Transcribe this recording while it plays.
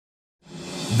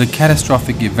The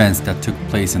catastrophic events that took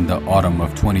place in the autumn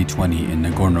of 2020 in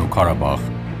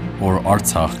Nagorno-Karabakh, or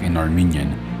Artsakh in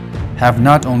Armenian, have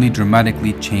not only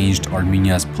dramatically changed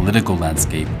Armenia's political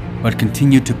landscape, but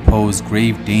continue to pose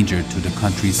grave danger to the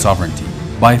country's sovereignty.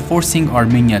 By forcing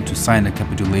Armenia to sign a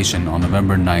capitulation on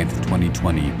November 9,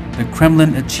 2020, the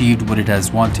Kremlin achieved what it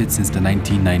has wanted since the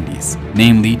 1990s,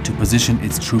 namely to position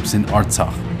its troops in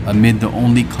Artsakh, amid the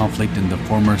only conflict in the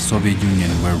former Soviet Union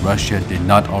where Russia did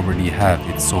not already have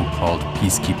its so-called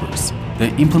peacekeepers.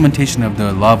 The implementation of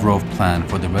the Lavrov plan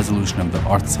for the resolution of the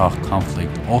Artsakh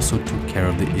conflict also took care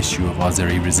of the issue of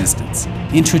Azeri resistance.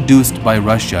 Introduced by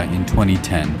Russia in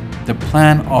 2010, the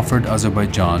plan offered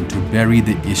Azerbaijan to bury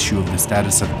the issue of the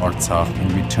status of Artsakh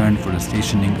in return for the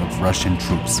stationing of Russian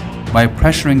troops. By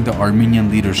pressuring the Armenian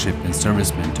leadership and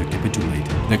servicemen to capitulate,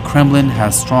 the Kremlin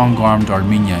has strong-armed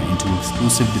Armenia into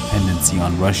exclusive dependency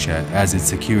on Russia as its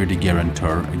security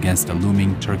guarantor against the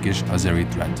looming Turkish-Azeri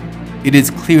threat. It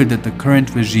is clear that the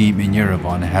current regime in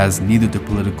Yerevan has neither the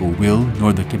political will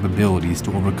nor the capabilities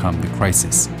to overcome the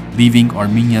crisis, leaving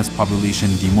Armenia's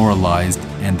population demoralized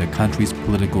and the country's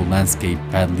political landscape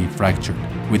badly fractured,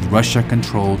 with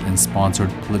Russia-controlled and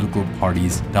sponsored political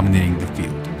parties dominating the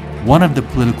field. One of the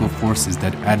political forces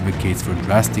that advocates for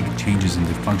drastic changes in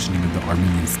the functioning of the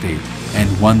Armenian state, and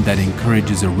one that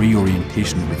encourages a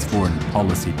reorientation of its foreign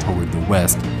policy toward the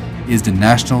West, is the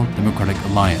National Democratic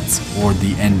Alliance, or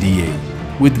the NDA.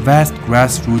 With vast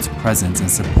grassroots presence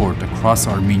and support across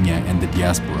Armenia and the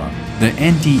diaspora, the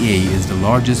NDA is the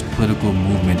largest political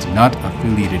movement not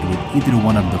affiliated with either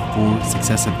one of the four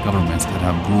successive governments that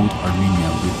have ruled Armenia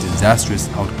with disastrous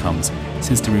outcomes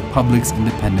since the republic's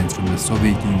independence from the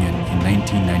Soviet Union in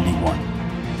 1991.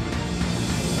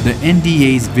 The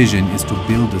NDA's vision is to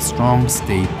build a strong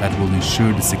state that will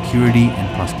ensure the security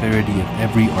and prosperity of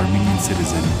every Armenian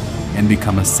citizen and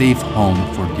become a safe home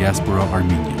for diaspora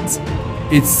Armenians.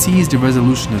 It sees the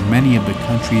resolution of many of the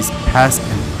country's past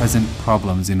and present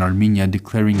problems in Armenia,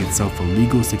 declaring itself a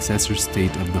legal successor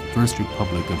state of the First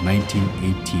Republic of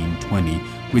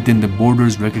 1918-20 within the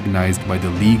borders recognized by the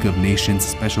League of Nations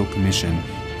Special Commission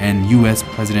and U.S.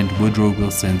 President Woodrow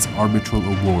Wilson's Arbitral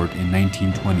Award in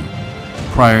 1920,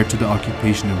 prior to the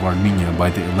occupation of Armenia by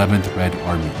the 11th Red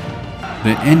Army.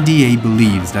 The NDA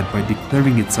believes that by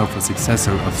declaring itself a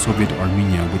successor of Soviet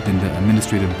Armenia within the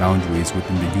administrative boundaries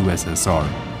within the USSR,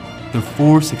 the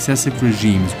four successive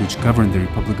regimes which govern the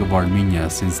Republic of Armenia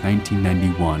since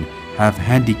 1991 have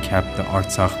handicapped the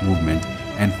Artsakh movement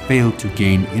and failed to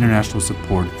gain international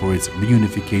support for its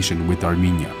reunification with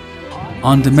Armenia.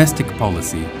 On domestic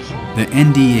policy, the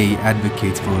NDA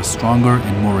advocates for a stronger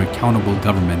and more accountable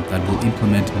government that will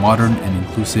implement modern and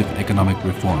inclusive economic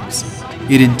reforms.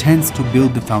 It intends to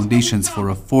build the foundations for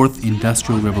a fourth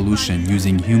industrial revolution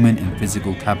using human and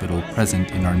physical capital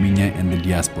present in Armenia and the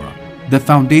diaspora. The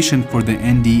foundation for the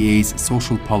NDA's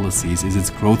social policies is its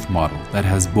growth model that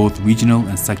has both regional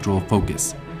and sectoral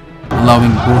focus,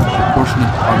 allowing both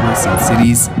proportionate progress in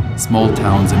cities, small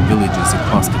towns, and villages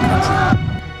across the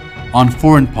country. On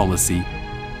foreign policy,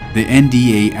 the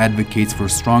NDA advocates for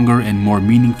stronger and more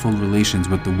meaningful relations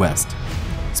with the West.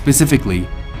 Specifically,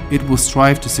 it will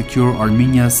strive to secure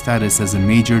Armenia's status as a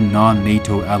major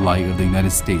non-NATO ally of the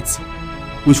United States,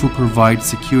 which will provide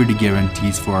security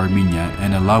guarantees for Armenia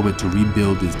and allow it to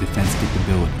rebuild its defense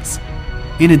capabilities.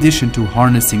 In addition to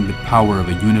harnessing the power of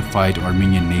a unified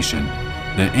Armenian nation,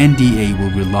 the NDA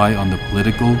will rely on the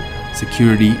political,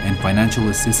 security, and financial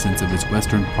assistance of its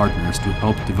Western partners to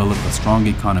help develop a strong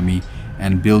economy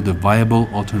and build a viable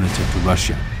alternative to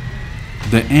Russia.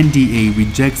 The NDA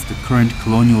rejects the current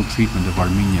colonial treatment of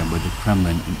Armenia by the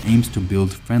Kremlin and aims to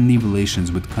build friendly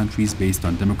relations with countries based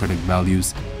on democratic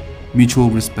values, mutual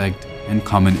respect, and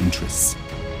common interests.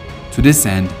 To this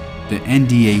end, the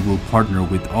NDA will partner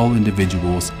with all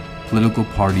individuals, political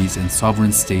parties, and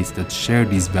sovereign states that share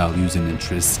these values and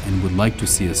interests and would like to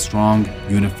see a strong,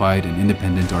 unified, and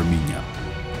independent Armenia.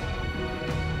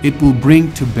 It will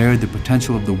bring to bear the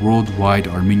potential of the worldwide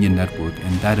Armenian network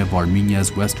and that of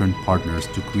Armenia's Western partners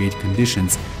to create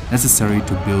conditions necessary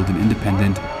to build an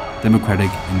independent, democratic,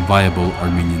 and viable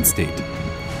Armenian state.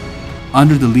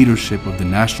 Under the leadership of the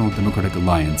National Democratic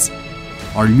Alliance,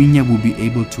 Armenia will be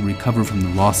able to recover from the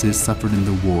losses suffered in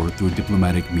the war through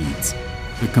diplomatic means.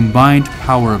 The combined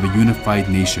power of a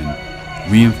unified nation,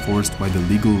 reinforced by the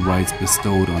legal rights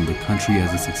bestowed on the country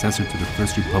as a successor to the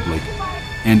First Republic,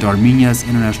 and Armenia's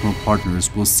international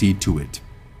partners will see to it.